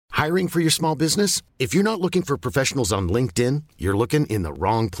Hiring for your small business? If you're not looking for professionals on LinkedIn, you're looking in the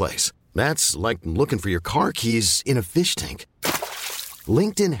wrong place. That's like looking for your car keys in a fish tank.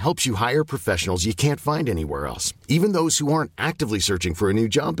 LinkedIn helps you hire professionals you can't find anywhere else, even those who aren't actively searching for a new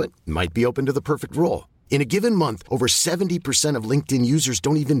job but might be open to the perfect role. In a given month, over 70% of LinkedIn users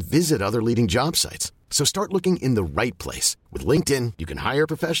don't even visit other leading job sites. So start looking in the right place. With LinkedIn, you can hire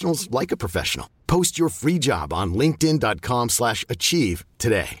professionals like a professional. Post your free job on linkedin.com/achieve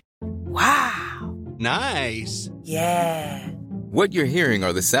today. Wow. Nice. Yeah. What you're hearing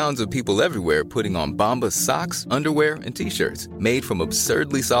are the sounds of people everywhere putting on Bombas socks, underwear, and T-shirts made from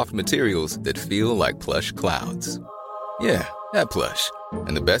absurdly soft materials that feel like plush clouds. Yeah, that plush.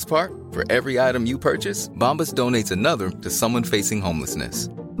 And the best part? For every item you purchase, Bombas donates another to someone facing homelessness.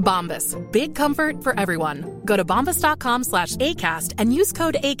 Bombas. Big comfort for everyone. Go to bombas.com/ACAST and use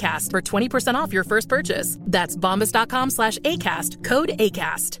code ACAST for 20% off your first purchase. That's bombas.com/ACAST. Code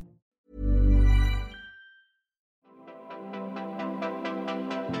ACAST.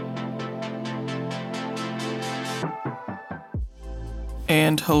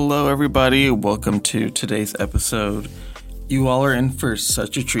 And hello, everybody. Welcome to today's episode. You all are in for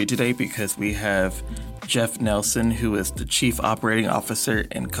such a treat today because we have Jeff Nelson, who is the Chief Operating Officer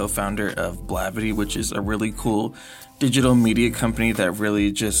and co-founder of Blavity, which is a really cool digital media company that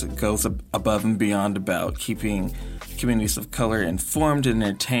really just goes above and beyond about keeping communities of color informed and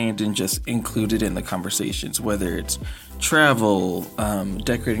entertained and just included in the conversations, whether it's travel,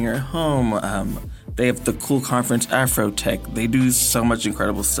 decorating your home. They have the cool conference Afrotech. They do so much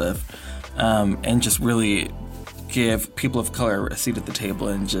incredible stuff and just really give people of color a seat at the table,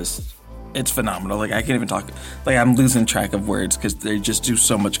 and just it's phenomenal. Like, I can't even talk. Like, I'm losing track of words because they just do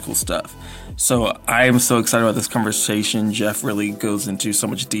so much cool stuff. So I am so excited about this conversation. Jeff really goes into so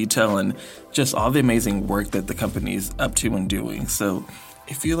much detail and just all the amazing work that the company is up to and doing. So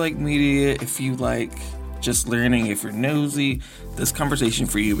if you like media, if you like just learning, if you're nosy, this conversation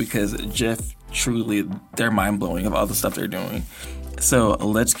for you, because Jeff, truly, they're mind-blowing of all the stuff they're doing. So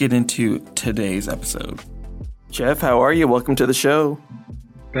let's get into today's episode. Jeff, how are you? Welcome to the show.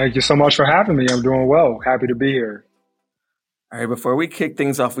 Thank you so much for having me. I'm doing well. Happy to be here. All right, before we kick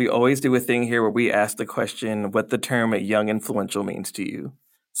things off, we always do a thing here where we ask the question what the term young influential means to you.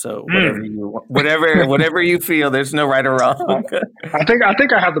 So whatever you feel, there's no right or wrong. I think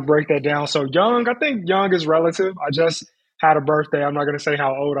I have to break that down. So young, I think young is relative. I just had a birthday. I'm not going to say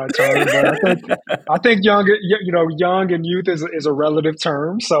how old I turned, but I think young, young and youth is a relative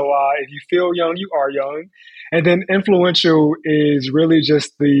term. So if you feel young, you are young. And then influential is really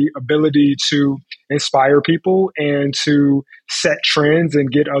just the ability to inspire people and to set trends and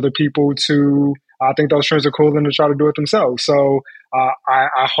get other people to, I think those trends are cool and to try to do it themselves. So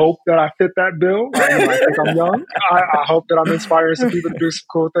I hope that I fit that bill. I think I'm young. I hope that I'm inspiring some people to do some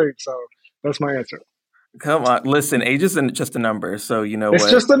cool things. So that's my answer. Come on, listen. Age isn't just a number, so you know it's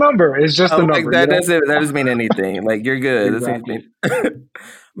what? just a number. It's just a number. That doesn't mean anything. Like, you're good. Exactly.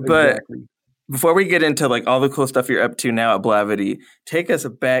 But exactly. Before we get into like all the cool stuff you're up to now at Blavity, take us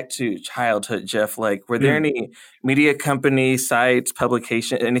back to childhood, Jeff. Like, were there any media company sites,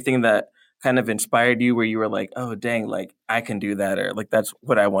 publication, anything that kind of inspired you where you were like, oh, dang, like I can do that, or like that's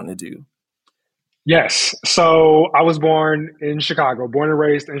what I want to do? Yes. So I was born in Chicago, born and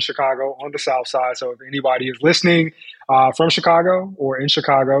raised in Chicago on the South Side. So if anybody is listening from Chicago or in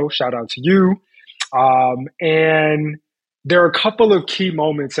Chicago, shout out to you. And there are a couple of key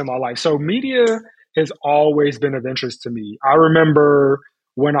moments in my life. So media has always been of interest to me. I remember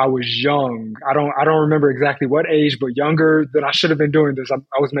when I was young, I don't remember exactly what age, but younger than I should have been doing this.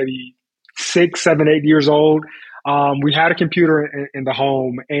 I was maybe 6, 7, 8 years old. We had a computer in the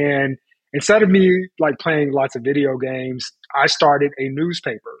home, and instead of me like playing lots of video games, I started a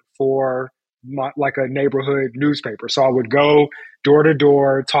newspaper for like a neighborhood newspaper. So I would go door to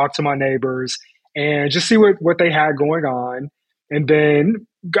door, talk to my neighbors, and just see what they had going on. And then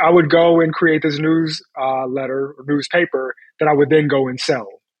I would go and create this newsletter or newspaper that I would then go and sell,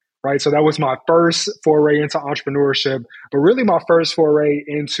 right? So that was my first foray into entrepreneurship, but really my first foray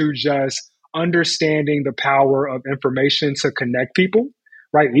into just understanding the power of information to connect people,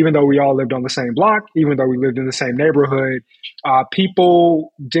 right? Even though we all lived on the same block, even though we lived in the same neighborhood,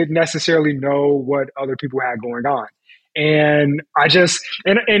 people didn't necessarily know what other people had going on. And I just,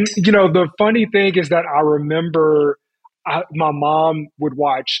 and you know, the funny thing is that I remember my mom would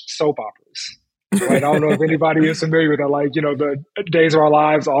watch soap operas. Right? I don't know if anybody is familiar with that. Like, you know, the Days of Our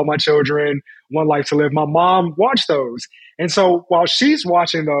Lives, All My Children, One Life to Live. My mom watched those. And so while she's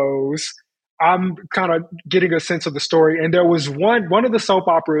watching those, I'm kind of getting a sense of the story. And there was one of the soap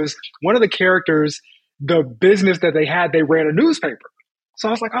operas, one of the characters, the business that they had, they ran a newspaper. So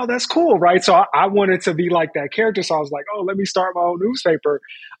I was like, oh, that's cool, right? So I wanted to be like that character. So I was like, oh, let me start my own newspaper.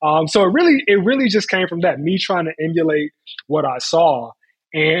 So it really just came from that, me trying to emulate what I saw.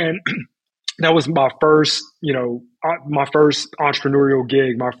 And that was my first, my first entrepreneurial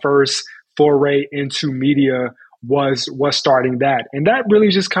gig, my first foray into media was starting that. And that really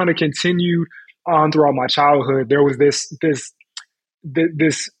just kind of continued on throughout my childhood. There was this,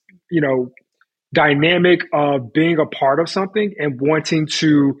 dynamic of being a part of something and wanting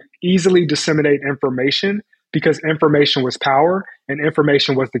to easily disseminate information because information was power and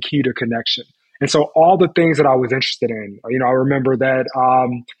information was the key to connection. And so all the things that I was interested in, I remember that,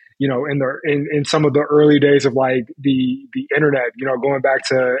 in some of the early days of like the internet, going back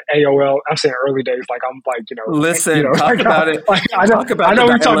to AOL, I'm saying early days, like I'm like, listen, talk about it. I know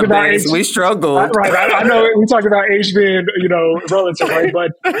we talked about age. We struggled. Right. I know we talked about age being, relative, right?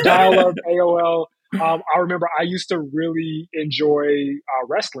 But dial up AOL. I remember I used to really enjoy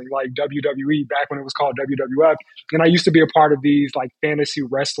wrestling, like WWE back when it was called WWF. And I used to be a part of these like fantasy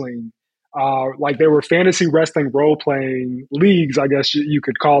wrestling, like they were fantasy wrestling role-playing leagues, I guess you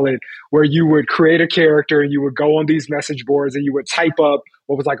could call it, where you would create a character and you would go on these message boards and you would type up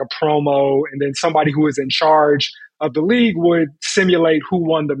what was like a promo, and then somebody who was in charge of the league would simulate who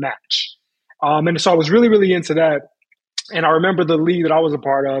won the match. And so I was really, really into that. And I remember the league that I was a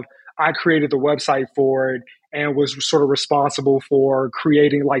part of, I created the website for it and was sort of responsible for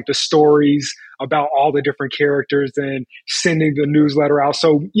creating like the stories about all the different characters and sending the newsletter out.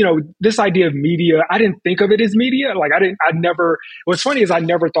 So, this idea of media, I didn't think of it as media. Like what's funny is I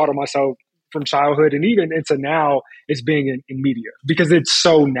never thought of myself from childhood and even into now as being in media because it's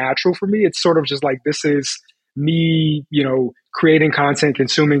so natural for me. It's sort of just like, this is me, creating content,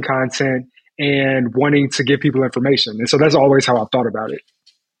 consuming content, and wanting to give people information. And so that's always how I've thought about it.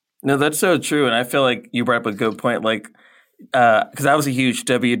 No, that's so true. And I feel like you brought up a good point. Like, because I was a huge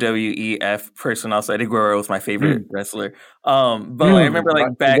WWEF person also. Eddie Guerrero was my favorite wrestler. But I remember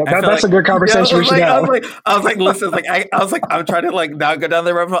like back. That's a good conversation we should have. I was like, listen, I'm trying to like not go down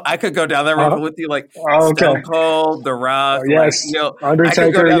that rabbit hole. I could go down that rabbit hole with you, like Stone Cold, The Rock, yes, Undertaker, I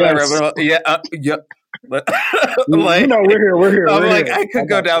could go down that rabbit hole. Yeah. But like, we're here. I'm like, I could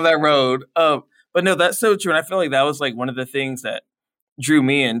go down that road. But no, that's so true. And I feel like that was like one of the things that drew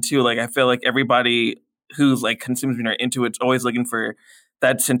me in too. Like, I feel like everybody who's like consumes me or into it's always looking for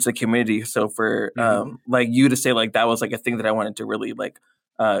that sense of community. So for like you to say like that was like a thing that I wanted to really like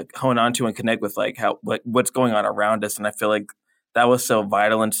hone on to and connect with, like how what's going on around us. And I feel like that was so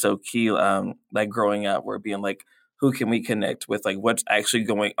vital and so key. Like growing up, where being like, who can we connect with? Like what's actually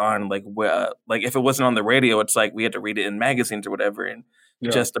going on? Like like if it wasn't on the radio, it's like we had to read it in magazines or whatever. And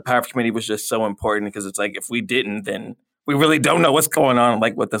just the power of community was just so important because it's like if we didn't, then we really don't know what's going on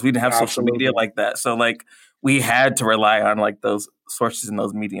like with us. We didn't have social media like that. So like we had to rely on like those sources and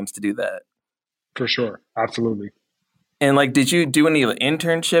those mediums to do that. For sure. Absolutely. And like, did you do any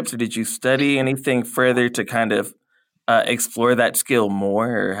internships or did you study anything further to kind of explore that skill more?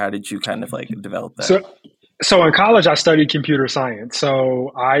 Or how did you kind of like develop that? So in college, I studied computer science.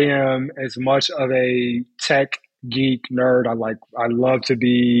 So I am as much of a tech geek nerd. I love to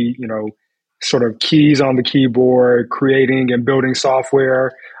be, sort of keys on the keyboard, creating and building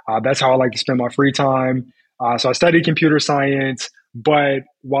software. That's how I like to spend my free time. So I studied computer science, but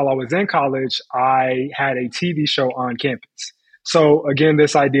while I was in college, I had a TV show on campus. So again,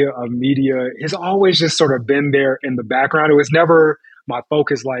 this idea of media has always just sort of been there in the background. It was never my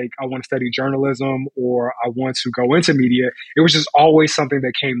focus, like I want to study journalism or I want to go into media. It was just always something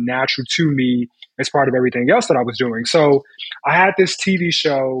that came natural to me as part of everything else that I was doing. So I had this TV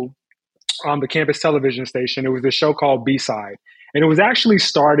show on the campus television station. It was this show called B-Side. And it was actually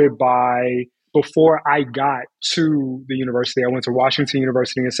started before I got to the university. I went to Washington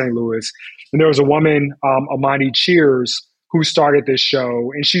University in St. Louis. And there was a woman, Amani Cheers, who started this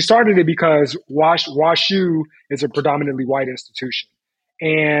show. And she started it because WashU is a predominantly white institution.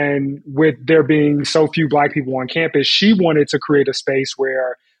 And with there being so few Black people on campus, she wanted to create a space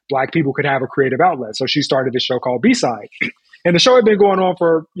where Black people could have a creative outlet. So she started this show called B-Side. And the show had been going on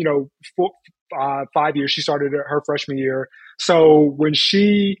for, 5 years. She started it her freshman year. So when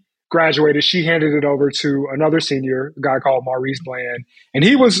she graduated, she handed it over to another senior, a guy called Maurice Bland. And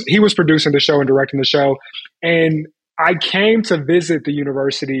he was producing the show and directing the show. And I came to visit the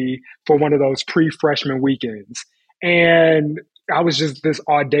university for one of those pre-freshman weekends. And I was just this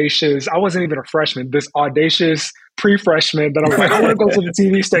audacious, I wasn't even a freshman, this audacious pre-freshman that I was like, I want to go to the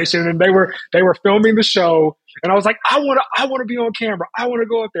TV station. And they were filming the show. And I was like, I want to be on camera. I want to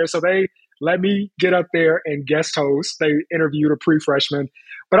go up there. So they let me get up there and guest host. They interviewed a pre-freshman.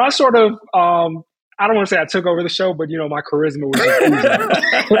 But I sort of I don't want to say I took over the show, but my charisma was just oozing.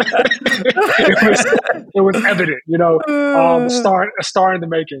 it was evident, a star in the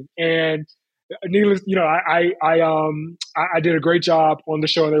making. And needless, I did a great job on the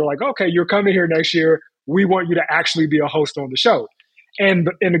show. And they were like, okay, you're coming here next year. We want you to actually be a host on the show. And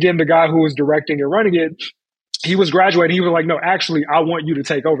again, the guy who was directing and running it, he was graduating. He was like, no, actually, I want you to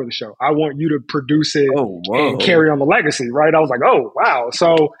take over the show. I want you to produce it and carry on the legacy, right? I was like, oh, wow.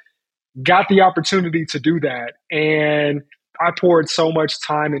 So got the opportunity to do that. And I poured so much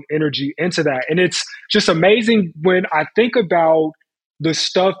time and energy into that. And it's just amazing when I think about the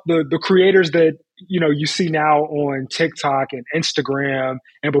stuff, the creators that, you see now on TikTok and Instagram,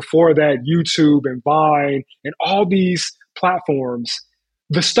 and before that, YouTube and Vine and all these platforms,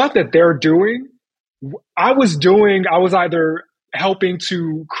 the stuff that they're doing, I was either helping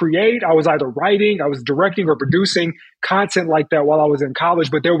to create, I was either writing, I was directing or producing content like that while I was in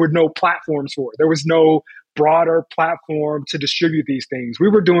college, but there were no platforms for it. There was no broader platform to distribute these things. We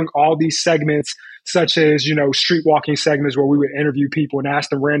were doing all these segments such as, street walking segments where we would interview people and ask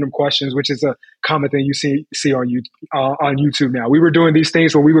them random questions, which is a common thing you see on YouTube now. We were doing these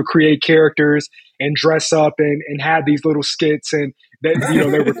things where we would create characters and dress up and have these little skits and that,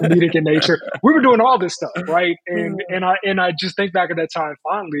 they were comedic in nature. We were doing all this stuff, right? And I just think back at that time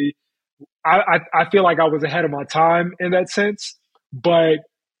fondly. I feel like I was ahead of my time in that sense, but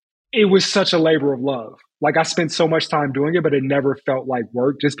it was such a labor of love. Like I spent so much time doing it, but it never felt like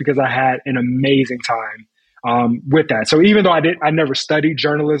work just because I had an amazing time with that. So even though I never studied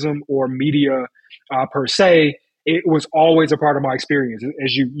journalism or media per se, it was always a part of my experience.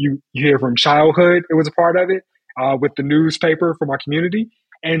 As you hear from childhood, it was a part of it with the newspaper for my community.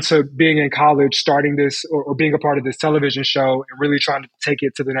 And so being in college, starting this or being a part of this television show and really trying to take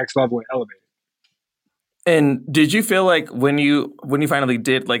it to the next level and elevate it. And did you feel like when you finally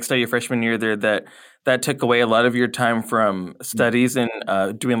did like study your freshman year there that took away a lot of your time from studies and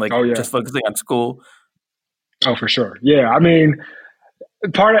doing just focusing on school? Oh, for sure. Yeah. I mean,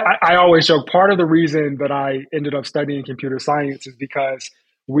 I always joke, part of the reason that I ended up studying computer science is because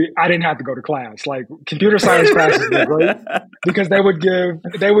I didn't have to go to class. Like computer science classes were great because they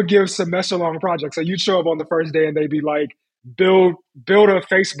would give semester long projects. So you'd show up on the first day and they'd be like, build a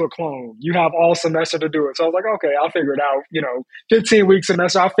Facebook clone. You have all semester to do it. So I was like, okay, I'll figure it out. 15-week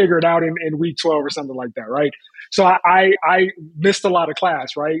semester, I'll figure it out in week 12 or something like that, right? So I missed a lot of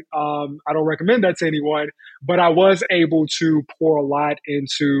class, right? I don't recommend that to anyone, but I was able to pour a lot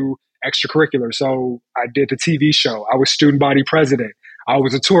into extracurricular. So I did the TV show. I was student body president. I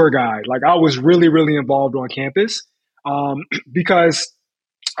was a tour guide. Like I was really, really involved on campus because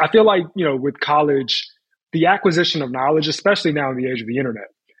I feel like, with college, the acquisition of knowledge, especially now in the age of the internet,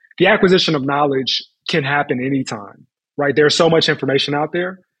 the acquisition of knowledge can happen anytime, right? There's so much information out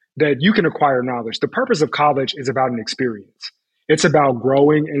there that you can acquire knowledge. The purpose of college is about an experience. It's about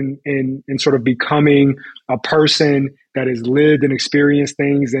growing and sort of becoming a person that has lived and experienced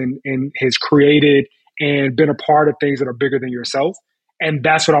things and has created and been a part of things that are bigger than yourself. And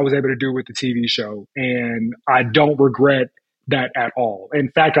that's what I was able to do with the TV show. And I don't regret that at all.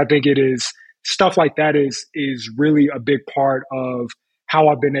 In fact, I think it is stuff like that is really a big part of how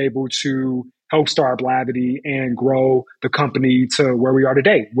I've been able to help start Blavity and grow the company to where we are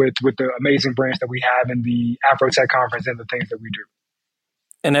today with the amazing brands that we have in the Afrotech conference and the things that we do.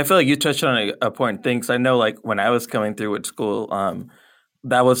 And I feel like you touched on a important thing. Because I know like when I was coming through with school,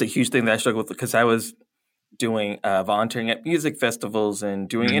 that was a huge thing that I struggled with because I was doing volunteering at music festivals and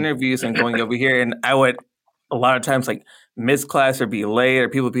doing interviews and going over here. And I would a lot of times like miss class or be late or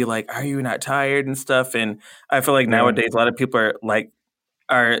people be like, are you not tired and stuff? And I feel like nowadays a lot of people are like,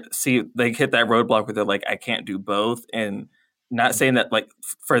 they hit that roadblock where they're like, I can't do both. And not saying that like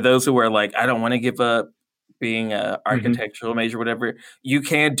for those who are like, I don't want to give up being an architectural major, whatever, you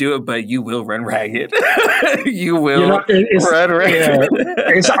can do it, but you will run ragged. You will run ragged.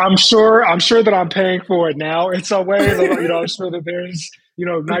 Yeah. I'm sure that I'm paying for it now in some ways. I'm sure that there's,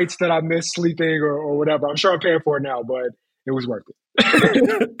 nights that I miss sleeping or whatever. I'm sure I'm paying for it now, but it was worth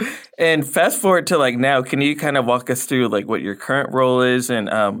it. And fast forward to like now, can you kind of walk us through like what your current role is and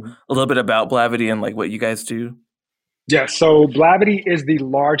a little bit about Blavity and like what you guys do? Yeah, so Blavity is the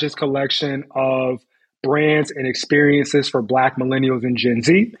largest collection of brands and experiences for Black millennials and Gen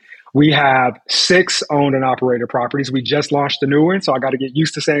Z. We have 6 owned and operated properties. We just launched a new one, so I got to get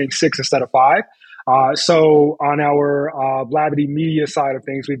used to saying 6 instead of 5. So on our Blavity media side of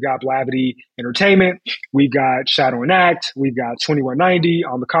things, we've got Blavity Entertainment, we've got Shadow and Act, we've got 2190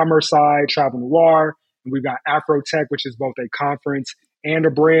 on the commerce side, Travel Noir, and we've got Afrotech, which is both a conference and a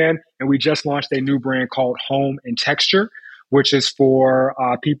brand. And we just launched a new brand called Home and Texture. which is for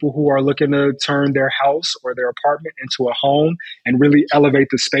people who are looking to turn their house or their apartment into a home and really elevate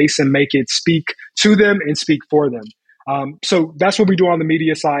the space and make it speak to them and speak for them. So that's what we do on the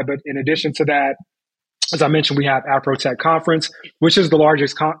media side. But in addition to that, as I mentioned, we have AfroTech Conference, which is the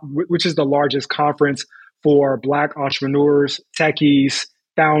largest conference for Black entrepreneurs, techies,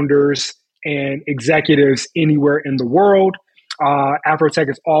 founders, and executives anywhere in the world. AfroTech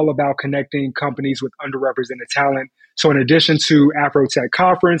is all about connecting companies with underrepresented talent. So in addition to AfroTech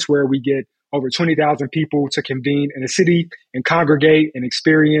Conference, where we get over 20,000 people to convene in a city and congregate and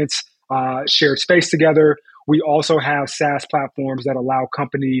experience shared space together, we also have SaaS platforms that allow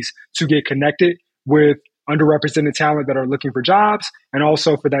companies to get connected with underrepresented talent that are looking for jobs, and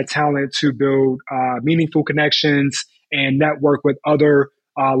also for that talent to build meaningful connections and network with other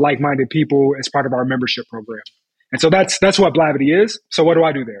like-minded people as part of our membership program. And so that's what Blavity is. So what do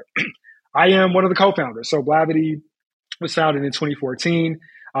I do there? I am one of the co-founders. So Blavity was founded in 2014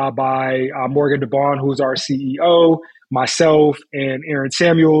 by Morgan DeBon, who's our CEO, myself, and Aaron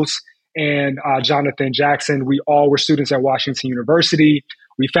Samuels, and Jonathan Jackson. We all were students at Washington University.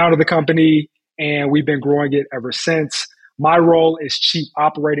 We founded the company, and we've been growing it ever since. My role is Chief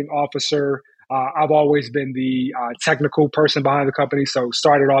Operating Officer. I've always been the technical person behind the company, so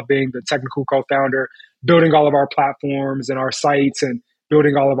started off being the technical co-founder, building all of our platforms and our sites and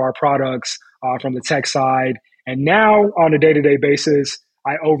building all of our products from the tech side. And now on a day-to-day basis,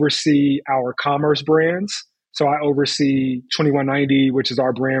 I oversee our commerce brands. So I oversee 2190, which is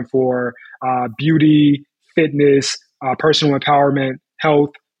our brand for beauty, fitness, personal empowerment,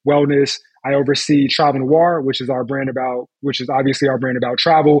 health, wellness. I oversee Travel Noir, which is obviously our brand about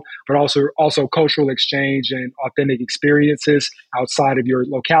travel, but also cultural exchange and authentic experiences outside of your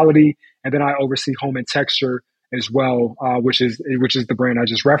locality. And then I oversee Home and Texture as well, which is the brand I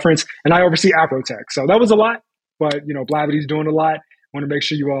just referenced. And I oversee AfroTech. So that was a lot, but Blavity's doing a lot. Want to make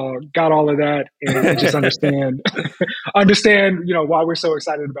sure you all got all of that and just understand why we're so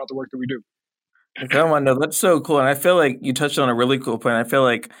excited about the work that we do. Come on, no, that's so cool. And I feel like you touched on a really cool point. I feel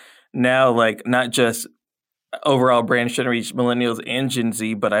like now, like, not just overall brands should reach millennials and Gen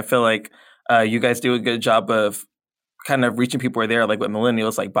Z, but I feel like you guys do a good job of kind of reaching people where they're like with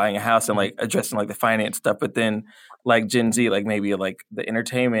millennials, like buying a house and like addressing like the finance stuff. But then like Gen Z, like maybe like the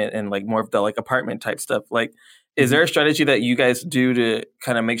entertainment and like more of the like apartment type stuff. Like, is there a strategy that you guys do to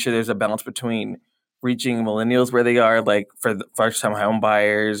kind of make sure there's a balance between reaching millennials where they are, like for the first-time home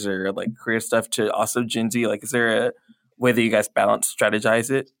buyers or like career stuff, to also Gen Z? Like, is there a way that you guys strategize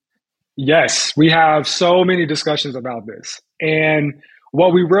it? Yes, we have so many discussions about this. And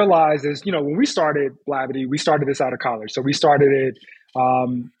what we realized is, when we started Blavity, we started this out of college. So we started it,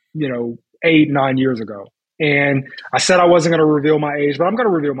 8-9 years ago. And I said I wasn't going to reveal my age, but I'm going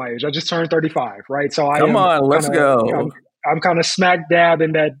to reveal my age. I just turned 35, right? So let's go. I'm kind of smack dab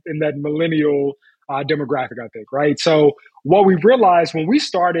in that millennial demographic, I think, right? So what we realized when we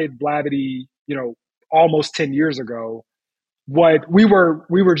started Blavity, almost 10 years ago, we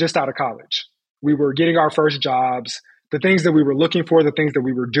were just out of college. We were getting our first jobs. The things that we were looking for, the things that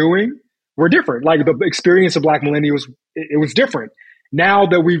we were doing were different. Like the experience of Black millennials, it was different. Now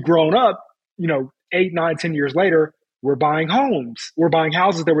that we've grown up, 8, 9, 10 years later, we're buying homes. We're buying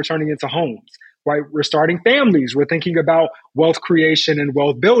houses that we're turning into homes, right? We're starting families. We're thinking about wealth creation and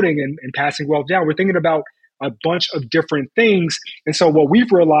wealth building and passing wealth down. We're thinking about a bunch of different things. And so what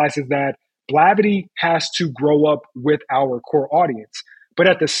we've realized is that Blavity has to grow up with our core audience. But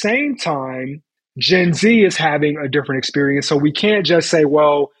at the same time, Gen Z is having a different experience. So we can't just say,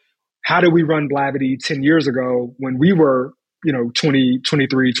 well, how did we run Blavity 10 years ago when we were, 20,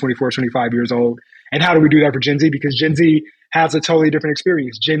 23, 24, 25 years old? And how do we do that for Gen Z? Because Gen Z has a totally different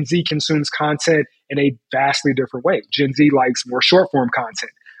experience. Gen Z consumes content in a vastly different way. Gen Z likes more short form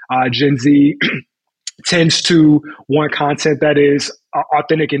content. Gen Z tends to want content that is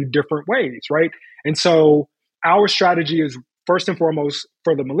authentic in different ways, right? And so our strategy is first and foremost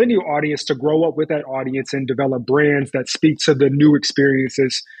for the millennial audience to grow up with that audience and develop brands that speak to the new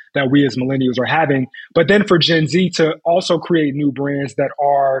experiences that we as millennials are having. But then for Gen Z to also create new brands that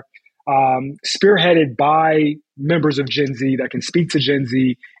are spearheaded by members of Gen Z that can speak to Gen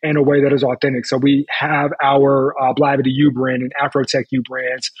Z in a way that is authentic. So we have our Blavity U brand and AfroTech U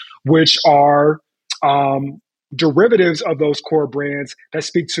brands, which are derivatives of those core brands that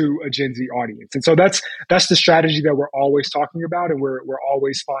speak to a Gen Z audience. And so that's the strategy that we're always talking about, and we're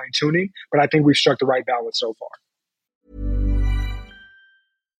always fine tuning. But I think we've struck the right balance so far.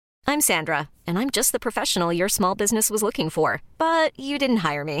 I'm Sandra, and I'm just the professional your small business was looking for. But you didn't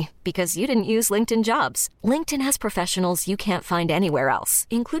hire me because you didn't use LinkedIn Jobs. LinkedIn has professionals you can't find anywhere else,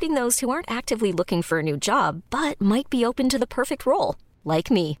 including those who aren't actively looking for a new job, but might be open to the perfect role,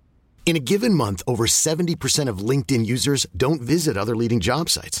 like me. In a given month, over 70% of LinkedIn users don't visit other leading job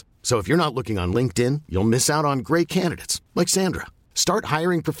sites. So if you're not looking on LinkedIn, you'll miss out on great candidates like Sandra. Start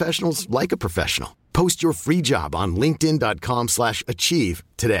hiring professionals like a professional. Post your free job on linkedin.com/achieve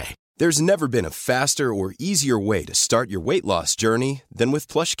today. There's never been a faster or easier way to start your weight loss journey than with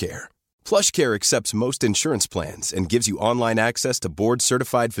PlushCare. PlushCare accepts most insurance plans and gives you online access to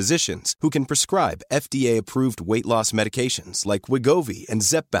board-certified physicians who can prescribe FDA-approved weight loss medications like Wegovy and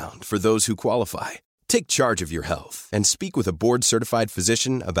Zepbound for those who qualify. Take charge of your health and speak with a board-certified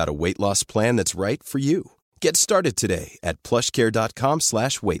physician about a weight loss plan that's right for you. Get started today at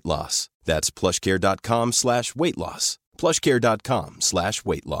plushcare.com/weight loss. That's plushcare.com/weight loss.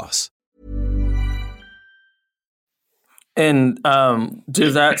 plushcare.com/weight loss. And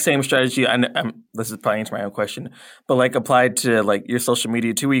does that same strategy, this is probably answering my own question, but like applied to like your social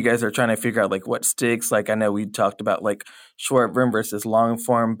media too, where you guys are trying to figure out like what sticks? Like I know we talked about like short form versus long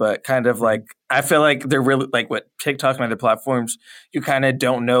form, but kind of like I feel like they're really like what TikTok and other platforms, you kind of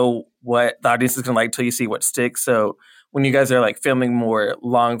don't know what the audience is going to like till you see what sticks. So when you guys are like filming more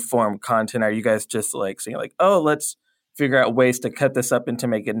long form content, are you guys just like saying like, oh, let's figure out ways to cut this up and to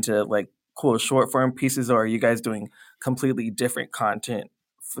make it into like cool short form pieces, or are you guys doing completely different content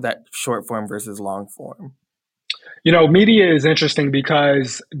for that short form versus long form? You know, media is interesting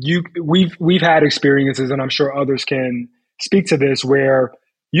because we've had experiences, and I'm sure others can speak to this, where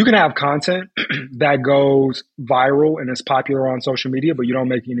you can have content that goes viral and is popular on social media, but you don't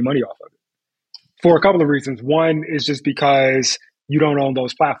make any money off of it for a couple of reasons. One is just because you don't own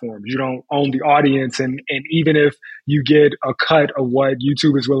those platforms. You don't own the audience. And even if you get a cut of what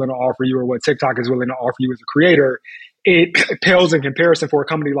YouTube is willing to offer you or what TikTok is willing to offer you as a creator, it pales in comparison for a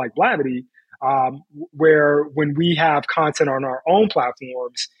company like Blavity, where when we have content on our own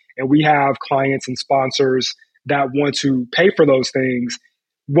platforms and we have clients and sponsors that want to pay for those things,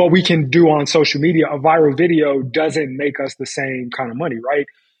 what we can do on social media, a viral video doesn't make us the same kind of money, right?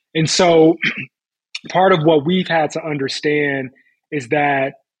 And so part of what we've had to understand is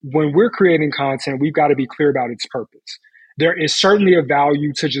that when we're creating content, we've got to be clear about its purpose. There is certainly a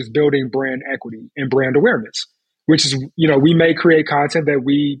value to just building brand equity and brand awareness, which is, you know, we may create content that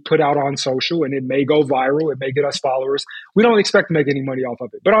we put out on social and it may go viral. It may get us followers. We don't expect to make any money off of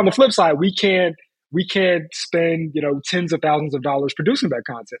it. But on the flip side, we can't spend, you know, tens of thousands of dollars producing that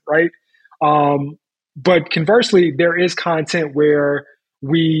content, right? But conversely, there is content where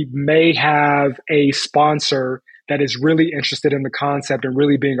we may have a sponsor that is really interested in the concept and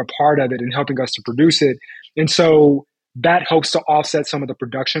really being a part of it and helping us to produce it. And so that helps to offset some of the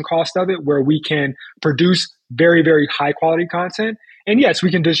production cost of it, where we can produce very, very high quality content. And yes,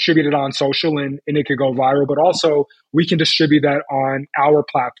 we can distribute it on social and it could go viral, but also we can distribute that on our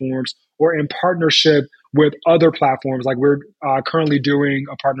platforms or in partnership with other platforms. Like we're currently doing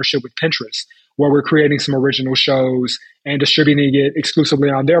a partnership with Pinterest, where we're creating some original shows and distributing it exclusively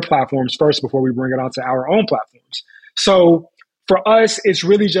on their platforms first before we bring it onto our own platforms. So for us, it's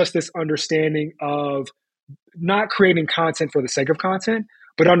really just this understanding of not creating content for the sake of content,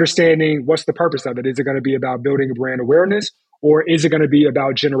 but understanding what's the purpose of it. Is it going to be about building a brand awareness, or is it going to be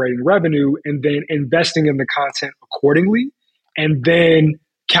about generating revenue and then investing in the content accordingly and then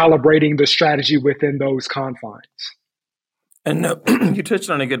calibrating the strategy within those confines? And you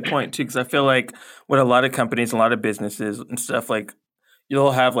touched on a good point too, because I feel like what a lot of companies, a lot of businesses and stuff, like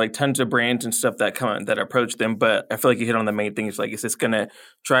you'll have like tons of brands and stuff that come that approach them, but I feel like you hit on the main thing. Is like, is this going to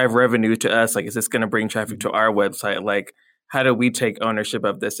drive revenue to us? Like, is this going to bring traffic to our website? Like, how do we take ownership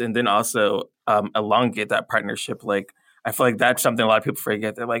of this? And then also elongate that partnership. Like, I feel like that's something a lot of people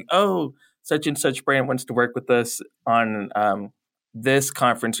forget. They're like, oh, such and such brand wants to work with us on this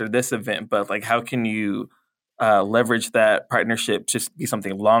conference or this event, but like, how can you leverage that partnership to be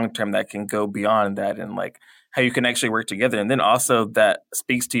something long-term that can go beyond that, and like how you can actually work together. And then also that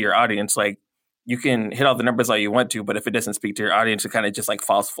speaks to your audience. Like you can hit all the numbers all you want to, but if it doesn't speak to your audience, it kind of just like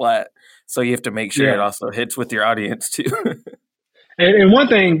falls flat. So you have to make sure it also hits with your audience too. And one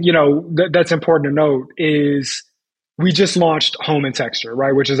thing, you know, that's important to note is we just launched Home and Texture,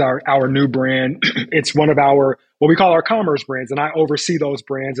 right? Which is our new brand. It's one of our, what we call our commerce brands. And I oversee those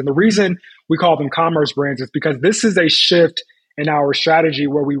brands. And the reason we call them commerce brands is because this is a shift in our strategy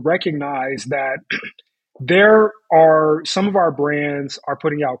where we recognize that there are some of our brands are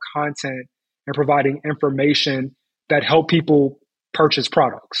putting out content and providing information that help people purchase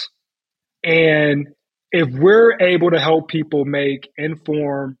products. And if we're able to help people make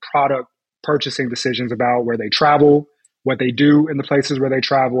informed product purchasing decisions about where they travel, what they do in the places where they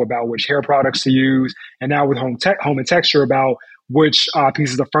travel, about which hair products to use, and now with home and texture, about which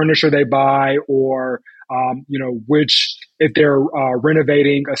pieces of furniture they buy, or which, if they're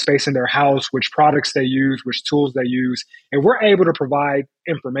renovating a space in their house, which products they use, which tools they use, and we're able to provide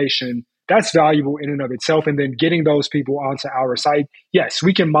information that's valuable in and of itself. And then getting those people onto our site, yes,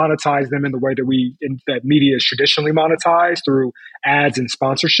 we can monetize them in the way that media is traditionally monetized, through ads and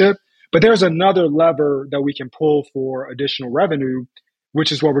sponsorship. But there's another lever that we can pull for additional revenue,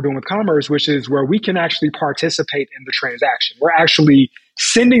 which is what we're doing with commerce, which is where we can actually participate in the transaction. We're actually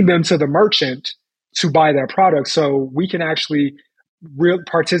sending them to the merchant to buy that product, so we can actually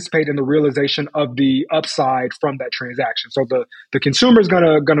participate in the realization of the upside from that transaction. So the consumer is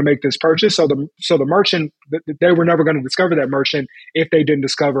gonna make this purchase. So the merchant, they were never going to discover that merchant if they didn't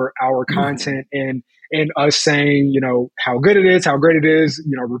discover our content and us saying, how good it is, how great it is,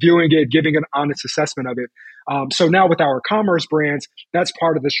 reviewing it, giving an honest assessment of it. So now with our commerce brands, that's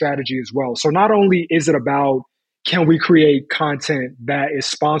part of the strategy as well. So not only is it about, can we create content that is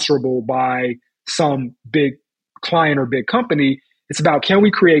sponsorable by some big client or big company, it's about, can we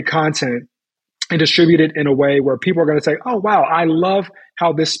create content and distribute it in a way where people are going to say, oh, wow, I love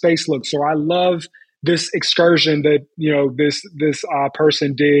how this space looks, or I love this excursion that, this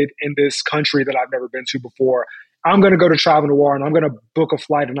person did in this country that I've never been to before. I'm going to go to Travel Noir and I'm going to book a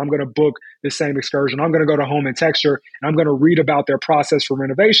flight and I'm going to book the same excursion. I'm going to go to Home and Texture and I'm going to read about their process for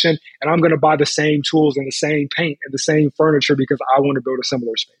renovation, and I'm going to buy the same tools and the same paint and the same furniture because I want to build a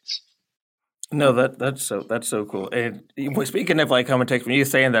similar space. No, that's so cool. And speaking of like Home and Texture, when you were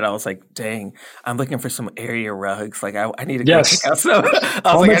saying that, I was like, dang, I'm looking for some area rugs. Like I need to go check out some.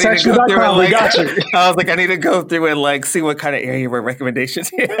 I was like, I need to go through and like, I was like, I need to go through and like see what kind of area rug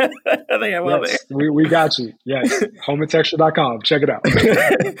recommendations they have on there. We got you. Yes, homeandtexture.com. Check it out.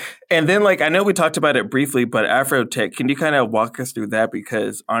 And then like, I know we talked about it briefly, but Afrotech, can you kind of walk us through that?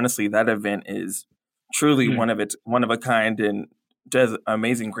 Because honestly, that event is truly one of a kind, and does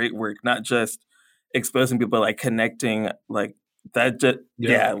amazing, great work, not just exposing people, like connecting, like that.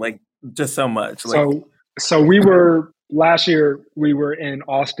 Just so much. So we were, last year, we were in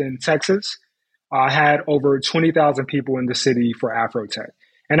Austin, Texas. I had over 20,000 people in the city for Afrotech.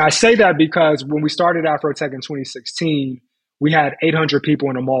 And I say that because when we started Afrotech in 2016, we had 800 people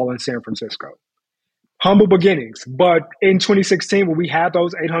in a mall in San Francisco. Humble beginnings. But in 2016, when we had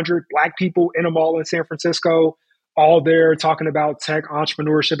those 800 Black people in a mall in San Francisco, all there talking about tech,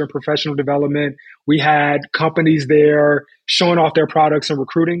 entrepreneurship, and professional development, we had companies there showing off their products and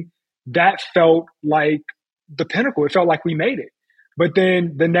recruiting. That felt like the pinnacle. It felt like we made it. But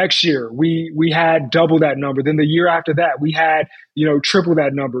then the next year, we had double that number. Then the year after that, we had, triple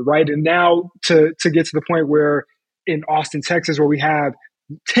that number, right? And now to get to the point where in Austin, Texas, where we have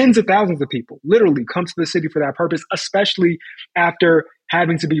tens of thousands of people literally come to the city for that purpose, especially after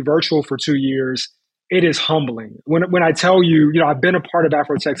having to be virtual for 2 years. It is humbling. When I tell you, I've been a part of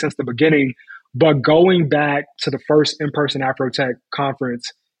Afrotech since the beginning, but going back to the first in-person Afrotech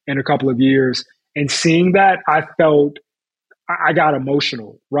conference in a couple of years and seeing that, I got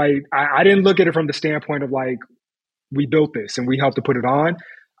emotional, right? I didn't look at it from the standpoint of like, we built this and we helped to put it on.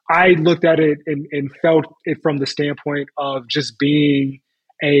 I looked at it and felt it from the standpoint of just being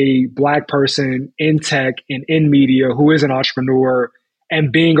a Black person in tech and in media who is an entrepreneur,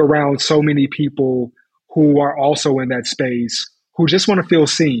 and being around so many people who are also in that space, who just want to feel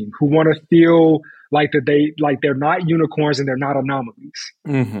seen, who want to feel like they're not unicorns and they're not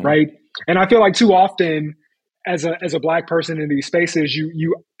anomalies, right? And I feel like too often, as a Black person in these spaces,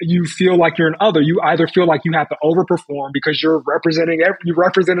 you feel like you're an other. You either feel like you have to overperform because you're representing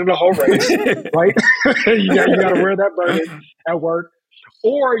the whole race, right? you got to wear that burden at work,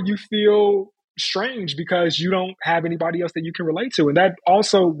 or you feel strange because you don't have anybody else that you can relate to. And that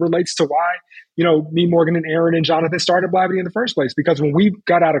also relates to why, me, Morgan, and Aaron and Jonathan started Blavity in the first place. Because when we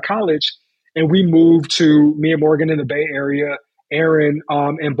got out of college and we moved to, me and Morgan in the Bay Area, Aaron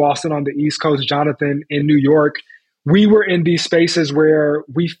in Boston on the East Coast, Jonathan in New York, we were in these spaces where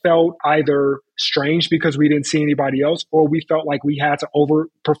we felt either strange because we didn't see anybody else, or we felt like we had to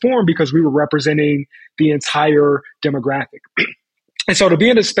overperform because we were representing the entire demographic. And so to be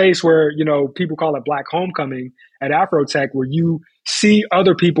in a space where, people call it Black homecoming at Afrotech, where you see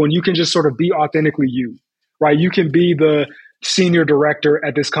other people and you can just sort of be authentically you, right? You can be the senior director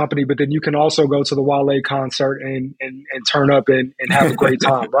at this company, but then you can also go to the Wale concert and turn up and have a great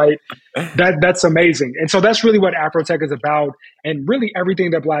time, right? That's amazing. And so that's really what Afrotech is about. And really everything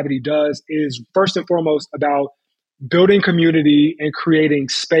that Blavity does is first and foremost about building community and creating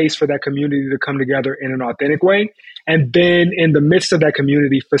space for that community to come together in an authentic way. And then in the midst of that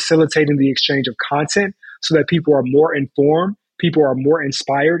community, facilitating the exchange of content so that people are more informed, people are more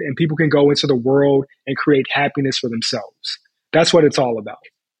inspired, and people can go into the world and create happiness for themselves. That's what it's all about.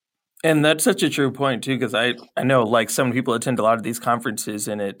 And that's such a true point too, because I know like some people attend a lot of these conferences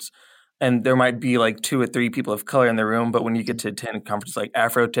and there might be like 2 or 3 people of color in the room, but when you get to attend a conference like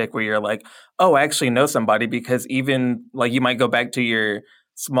Afrotech where you're like, oh, I actually know somebody, because even like you might go back to your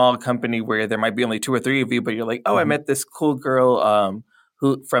small company where there might be only 2 or 3 of you, but you're like, oh, I met this cool girl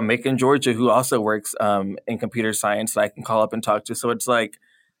who from Macon, Georgia, who also works in computer science that I can call up and talk to. So it's like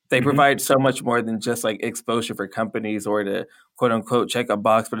they provide so much more than just like exposure for companies or to quote unquote check a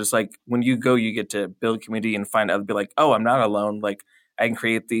box. But it's like when you go, you get to build community and find out, be like, oh, I'm not alone. Like I can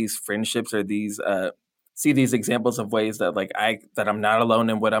create these friendships or these see these examples of ways that like that I'm not alone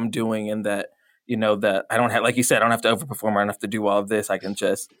in what I'm doing, and that, you know, that I don't have, like you said, I don't have to overperform. I don't have to do all of this. I can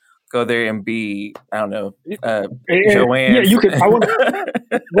just go there and be, I don't know, Joanne. Yeah, you could.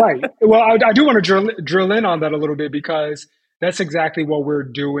 Right. Well, I do want to drill in on that a little bit, because that's exactly what we're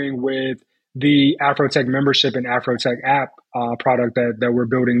doing with the Afrotech membership and Afrotech app product that we're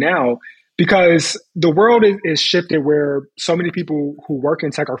building now. Because the world is shifted where so many people who work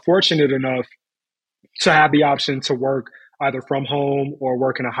in tech are fortunate enough to have the option to work either from home or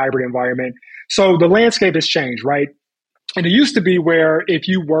work in a hybrid environment. So the landscape has changed, right? And it used to be where if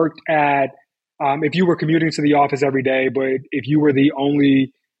you worked if you were commuting to the office every day, but if you were the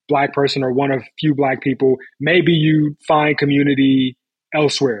only Black person or one of few Black people, maybe you find community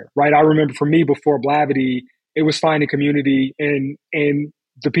elsewhere, right? I remember for me before Blavity, it was finding community in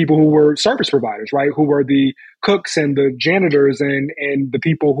the people who were service providers, right? Who were the cooks and the janitors and the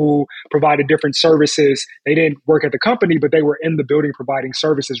people who provided different services. They didn't work at the company, but they were in the building providing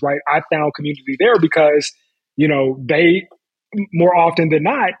services, right? I found community there because, you know, they more often than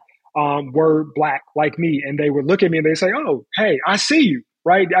not were Black like me. And they would look at me and they say, oh, hey, I see you,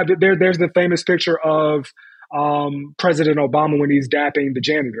 right? There's the famous picture of President Obama when he's dapping the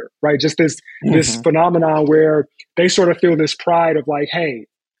janitor, right? Just this phenomenon where they sort of feel this pride of like, hey,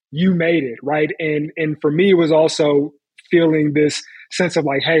 you made it, right? And for me, it was also feeling this sense of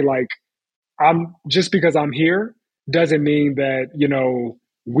like, hey, like I'm just because I'm here doesn't mean that, you know,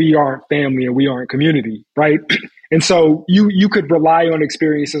 we aren't family and we aren't community, right? And so you could rely on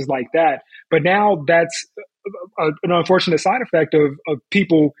experiences like that. But now that's an unfortunate side effect of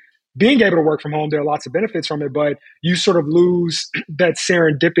people being able to work from home. There are lots of benefits from it, but you sort of lose that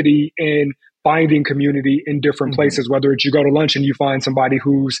serendipity in finding community in different places, whether it's you go to lunch and you find somebody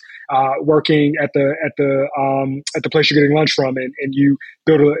who's working at the place you're getting lunch from, and you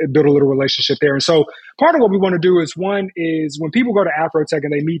build a little relationship there. And so part of what we want to do is when people go to Afrotech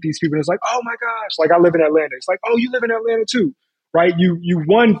and they meet these people, and it's like, oh my gosh, like I live in Atlanta. It's like, oh, you live in Atlanta too, right? You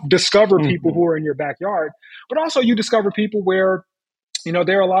discover people who are in your backyard, but also you discover people where, you know,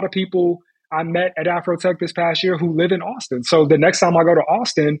 there are a lot of people I met at Afrotech this past year who live in Austin. So the next time I go to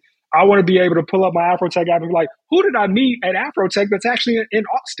Austin, I want to be able to pull up my Afrotech app and be like, who did I meet at Afrotech that's actually in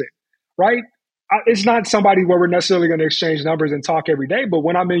Austin, right? It's not somebody where we're necessarily going to exchange numbers and talk every day, but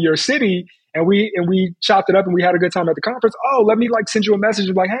when I'm in your city and we chopped it up and we had a good time at the conference, oh, let me like send you a message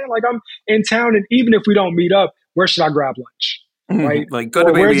of like, hey, like I'm in town, and even if we don't meet up, where should I grab lunch? Right? Like go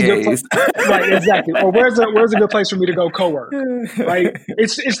to Baby A's. Right, exactly. Or where's a good place for me to go co-work? Right?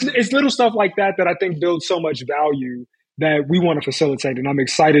 It's little stuff like that I think builds so much value that we want to facilitate, and I'm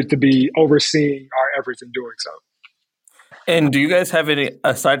excited to be overseeing our efforts in doing so. And do you guys have any,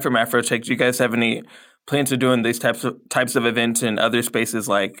 aside from Afrotech, do you guys have any plans of doing these types of events in other spaces,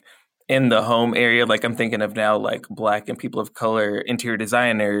 like in the home area? Like I'm thinking of now, like Black and people of color interior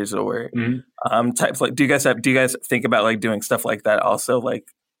designers, or types like. Do you guys think about like doing stuff like that also? Like,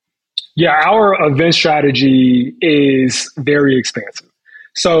 yeah, our event strategy is very expansive.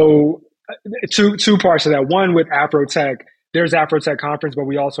 So two parts of that. One, with Afrotech, there's Afrotech conference, but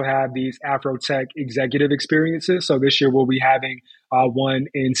we also have these Afrotech executive experiences. So this year we'll be having one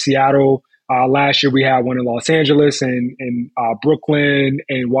in Seattle. Last year we had one in Los Angeles and Brooklyn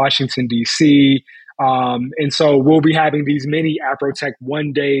and Washington, D.C. And so we'll be having these mini Afrotech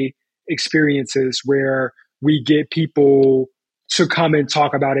one-day experiences where we get people to come and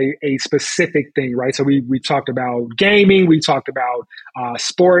talk about a specific thing, right? So we talked about gaming, we talked about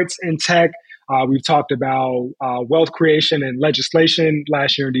sports and tech, we've talked about wealth creation and legislation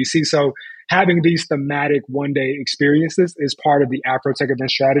last year in DC. So having these thematic one-day experiences is part of the Afrotech event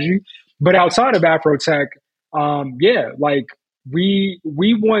strategy. But outside of Afrotech, like we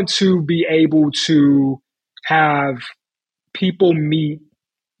want to be able to have people meet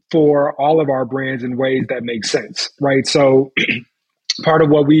for all of our brands in ways that make sense, right? So part of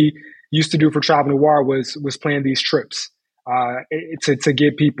what we used to do for Travel Noir was plan these trips to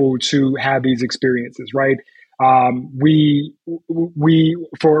get people to have these experiences, right? We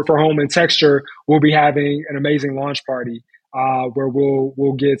for Home and Texture, we'll be having an amazing launch party where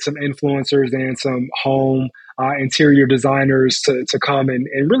we'll get some influencers and some home interior designers to come and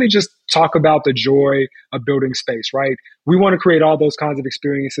really just talk about the joy of building space, right? We want to create all those kinds of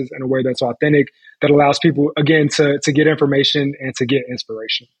experiences in a way that's authentic, that allows people, again, to get information and to get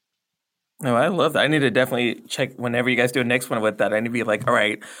inspiration. No, I love that. I need to definitely check whenever you guys do a next one with that. I need to be like, all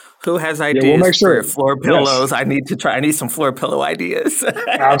right, who has ideas we'll make sure. for floor pillows? Yes. I need some floor pillow ideas.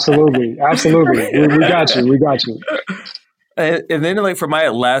 Absolutely. We got you. And then, like, for my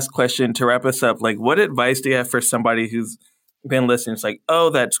last question to wrap us up, like, what advice do you have for somebody who's been listening? It's like, oh,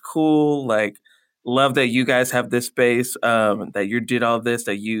 that's cool. Like, love that you guys have this space, that you did all this,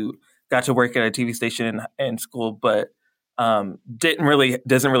 that you got to work at a TV station in school, but doesn't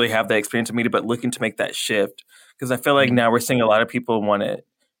really have that experience in media, but looking to make that shift. Because I feel like now we're seeing a lot of people want to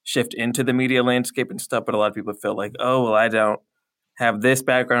shift into the media landscape and stuff, but a lot of people feel like, oh, well, I don't have this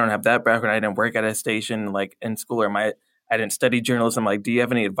background, I don't have that background, I didn't work at a station like in school, or I didn't study journalism. Like, do you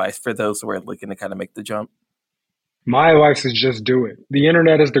have any advice for those who are looking to kind of make the jump? My advice is just do it. The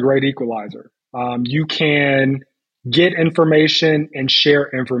internet is the great equalizer. You can get information and share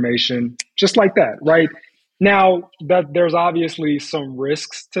information just like that, right? Now, there's obviously some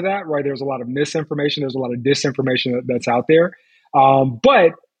risks to that, right? There's a lot of misinformation. There's a lot of disinformation that's out there.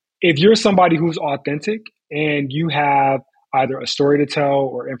 But if you're somebody who's authentic and you have either a story to tell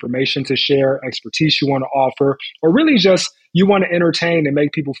or information to share, expertise you want to offer, or really just you want to entertain and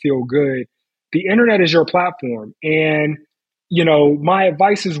make people feel good, the internet is your platform. And, my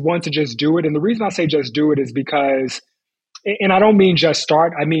advice is, one, to just do it. And the reason I say just do it is because, and I don't mean just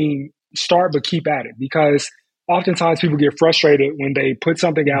start, I mean start, but keep at it. Because oftentimes people get frustrated when they put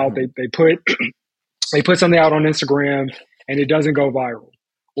something out, they put something out on Instagram and it doesn't go viral.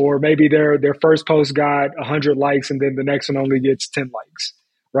 Or maybe their first post got 100 likes and then the next one only gets 10 likes,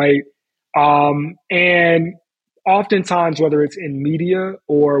 right? And oftentimes, whether it's in media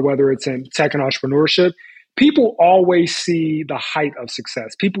or whether it's in tech and entrepreneurship, people always see the height of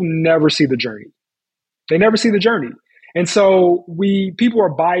success. People never see the journey. They never see the journey. And so people are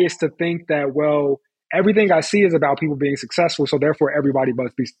biased to think that, well, everything I see is about people being successful, so therefore everybody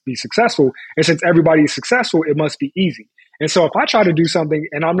must be successful. And since everybody is successful, it must be easy. And so if I try to do something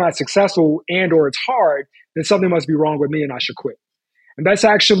and I'm not successful and or it's hard, then something must be wrong with me and I should quit. And that's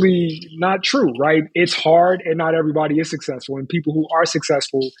actually not true, right? It's hard and not everybody is successful. And people who are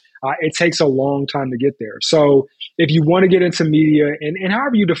successful, it takes a long time to get there. So if you want to get into media, and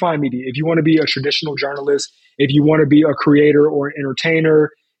however you define media, if you want to be a traditional journalist, if you want to be a creator or an entertainer,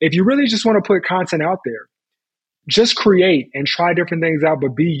 if you really just want to put content out there, just create and try different things out,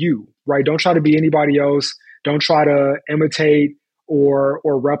 but be you, right? Don't try to be anybody else. Don't try to imitate or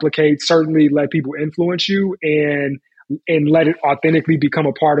replicate. Certainly let people influence you and let it authentically become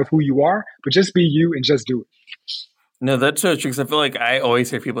a part of who you are, but just be you and just do it. No, that's so true, because I feel like I always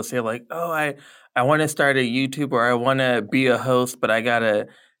hear people say like, oh, I want to start a YouTube or I want to be a host, but I got to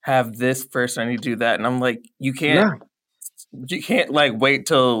have this first. I need to do that. And I'm like, you can't like wait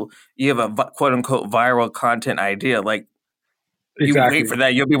till you have a quote unquote viral content idea. Like, exactly. You wait for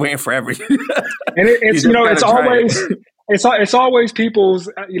that. You'll be waiting forever. And it's, it's always people's,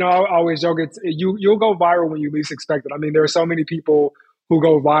 I always joke, you'll go viral when you least expect it. I mean, there are so many people who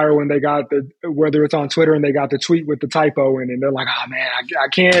go viral and they got whether it's on Twitter and they got the tweet with the typo in it, and they're like, oh man,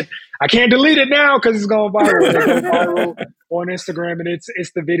 I can't delete it now because it's going viral. They go viral on Instagram and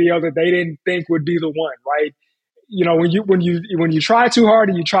it's the video that they didn't think would be the one, right? When you try too hard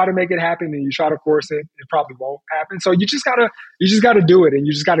and you try to make it happen and you try to force it, it probably won't happen. So you just gotta do it, and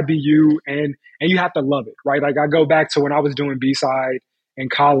you just gotta be you, and you have to love it, right? Like, I go back to when I was doing B-side in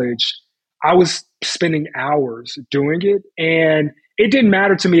college, I was spending hours doing it, and it didn't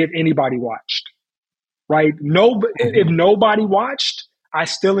matter to me if anybody watched, right? If nobody watched, I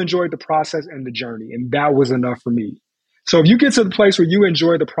still enjoyed the process and the journey, and that was enough for me. So if you get to the place where you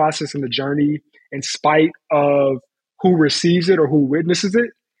enjoy the process and the journey in spite of who receives it or who witnesses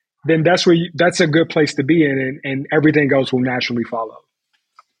it, then that's a good place to be in, and everything else will naturally follow.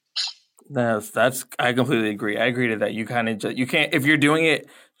 I completely agree. I agree to that. You can't, if you're doing it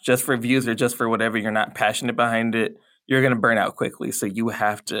just for views or just for whatever, you're not passionate behind it, you're going to burn out quickly. So you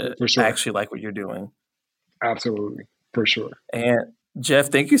have to actually like what you're doing. Absolutely. For sure. And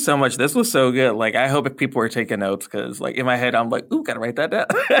Jeff, thank you so much. This was so good. Like, I hope if people were taking notes because, like, in my head, I'm like, ooh, gotta write that down.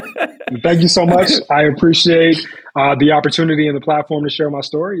 Thank you so much. I appreciate the opportunity and the platform to share my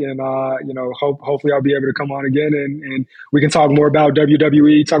story. And, hopefully I'll be able to come on again and we can talk more about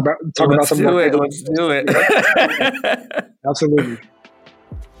WWE, talk about some more. Let's do it. Absolutely.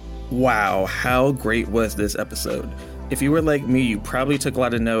 Wow, how great was this episode? If you were like me, you probably took a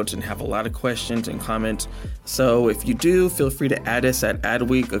lot of notes and have a lot of questions and comments. So if you do, feel free to add us at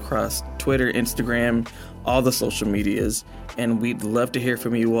Adweek across Twitter, Instagram, all the social medias. And we'd love to hear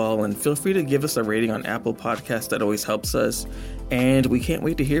from you all. And feel free to give us a rating on Apple Podcasts. That always helps us. And we can't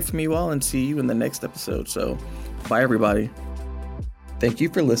wait to hear from you all and see you in the next episode. So bye, everybody. Thank you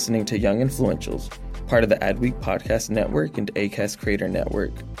for listening to Young Influentials, part of the Adweek Podcast Network and Acast Creator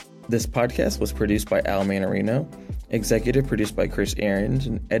Network. This podcast was produced by Al Manarino, executive produced by Chris Aarons,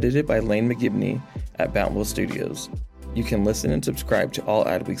 and edited by Lane McGibney at Bountiful Studios. You can listen and subscribe to all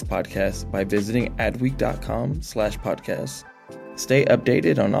Adweek's podcasts by visiting adweek.com/podcasts. Stay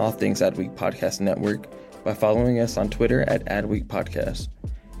updated on all things Adweek Podcast Network by following us on Twitter at Adweek Podcast.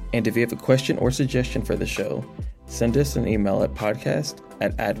 And if you have a question or suggestion for the show, send us an email at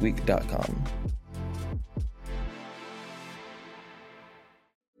podcast@adweek.com.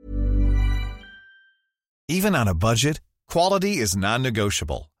 Even on a budget, quality is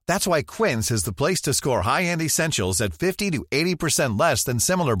non-negotiable. That's why Quince is the place to score high-end essentials at 50 to 80% less than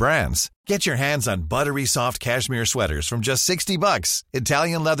similar brands. Get your hands on buttery soft cashmere sweaters from just $60,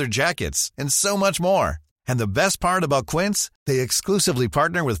 Italian leather jackets, and so much more. And the best part about Quince, they exclusively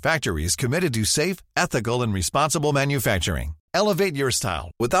partner with factories committed to safe, ethical, and responsible manufacturing. Elevate your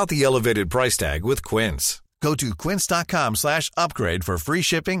style without the elevated price tag with Quince. Go to quince.com/upgrade for free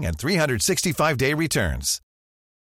shipping and 365-day returns.